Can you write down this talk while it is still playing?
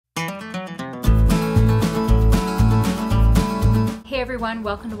everyone,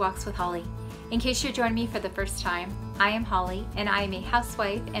 welcome to Walks with Holly. In case you're joining me for the first time, I am Holly and I am a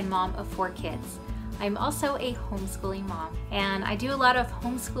housewife and mom of 4 kids. I'm also a homeschooling mom and I do a lot of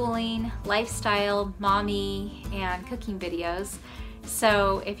homeschooling, lifestyle, mommy, and cooking videos.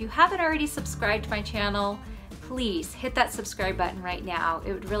 So if you haven't already subscribed to my channel, please hit that subscribe button right now.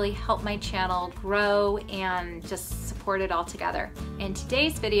 It would really help my channel grow and just support it all together. In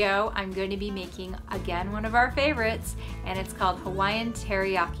today's video, I'm going to be making, again, one of our favorites, and it's called Hawaiian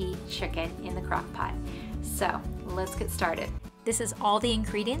Teriyaki chicken in the crock pot. So let's get started. This is all the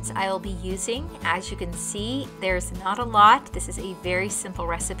ingredients I will be using. As you can see, there's not a lot. This is a very simple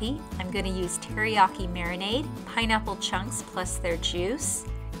recipe. I'm going to use teriyaki marinade, pineapple chunks plus their juice,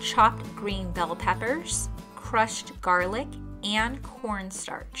 chopped green bell peppers, crushed garlic, and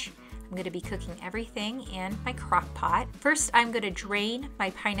cornstarch. I'm going to be cooking everything in my crock pot. First, I'm going to drain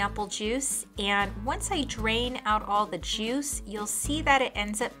my pineapple juice, and once I drain out all the juice, you'll see that it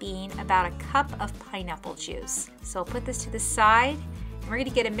ends up being about a cup of pineapple juice. So I'll put this to the side, and we're going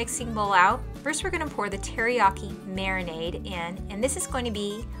to get a mixing bowl out. First, we're going to pour the teriyaki marinade in, and this is going to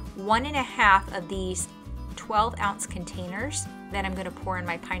be 1.5 of these 12-ounce containers that I'm going to pour in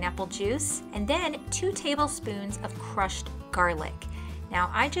my pineapple juice, and then 2 tablespoons of crushed garlic. Now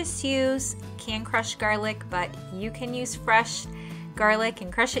I just use canned crushed garlic, but you can use fresh garlic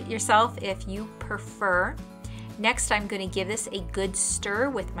and crush it yourself if you prefer. Next, I'm going to give this a good stir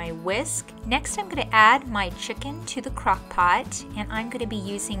with my whisk. Next, I'm going to add my chicken to the crock pot, and I'm going to be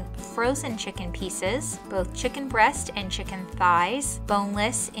using frozen chicken pieces, both chicken breast and chicken thighs,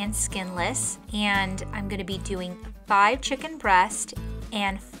 boneless and skinless, and I'm going to be doing 5 chicken breast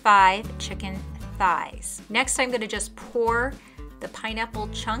and 5 chicken thighs. Next, I'm going to just pour the pineapple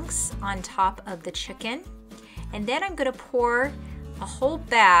chunks on top of the chicken, and then I'm going to pour a whole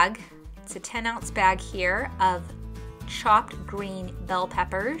bag, it's a 10-ounce bag here, of chopped green bell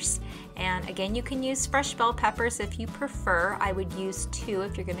peppers. And again, you can use fresh bell peppers if you prefer. I would use 2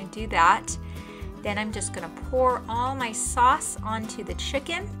 if you're going to do that. Then I'm just going to pour all my sauce onto the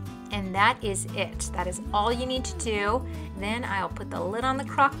chicken, and that is it. That is all you need to do. Then I'll put the lid on the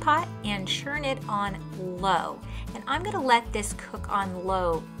crock pot and churn it on low. And I'm going to let this cook on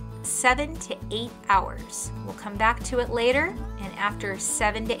low 7 to 8 hours. We'll come back to it later, and after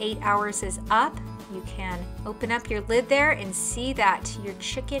 7 to 8 hours is up, you can open up your lid there and see that your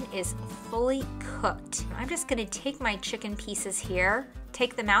chicken is fully cooked. I'm just going to take my chicken pieces here,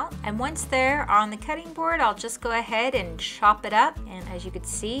 take them out, and once they're on the cutting board, I'll just go ahead and chop it up. And as you can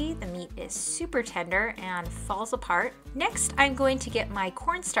see, the meat is super tender and falls apart. Next, I'm going to get my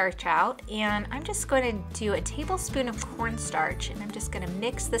cornstarch out, and I'm just going to do a tablespoon of cornstarch, and I'm just going to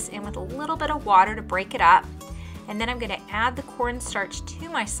mix this in with a little bit of water to break it up. And then I'm going to add the cornstarch to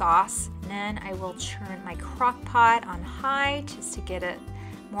my sauce, and then I will churn my crock pot on high just to get it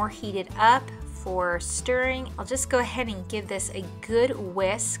more heated up for stirring. I'll just go ahead and give this a good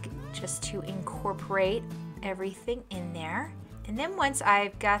whisk just to incorporate everything in there. And then once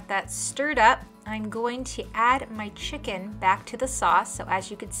I've got that stirred up, I'm going to add my chicken back to the sauce. So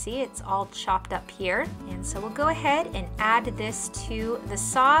as you can see, it's all chopped up here. And so we'll go ahead and add this to the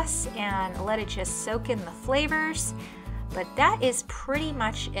sauce and let it just soak in the flavors. But that is pretty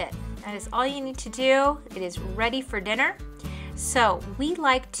much it. That is all you need to do. It is ready for dinner. So we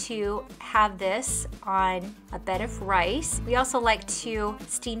like to have this on a bed of rice. We also like to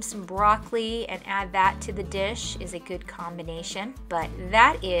steam some broccoli and add that to the dish, is a good combination. But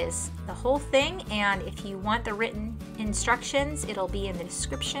that is the whole thing, and if you want the written instructions, it'll be in the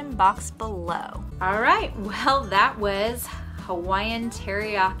description box below. All right, well, that was Hawaiian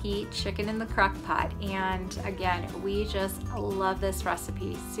Teriyaki chicken in the crock pot, and again, we just love this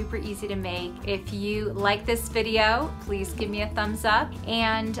recipe. Super easy to make. If you like this video, please give me a thumbs up,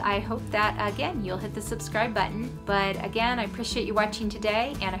 and I hope that again you'll hit the subscribe button. But again, I appreciate you watching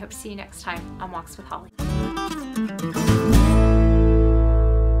today, and I hope to see you next time on Walks with Holly.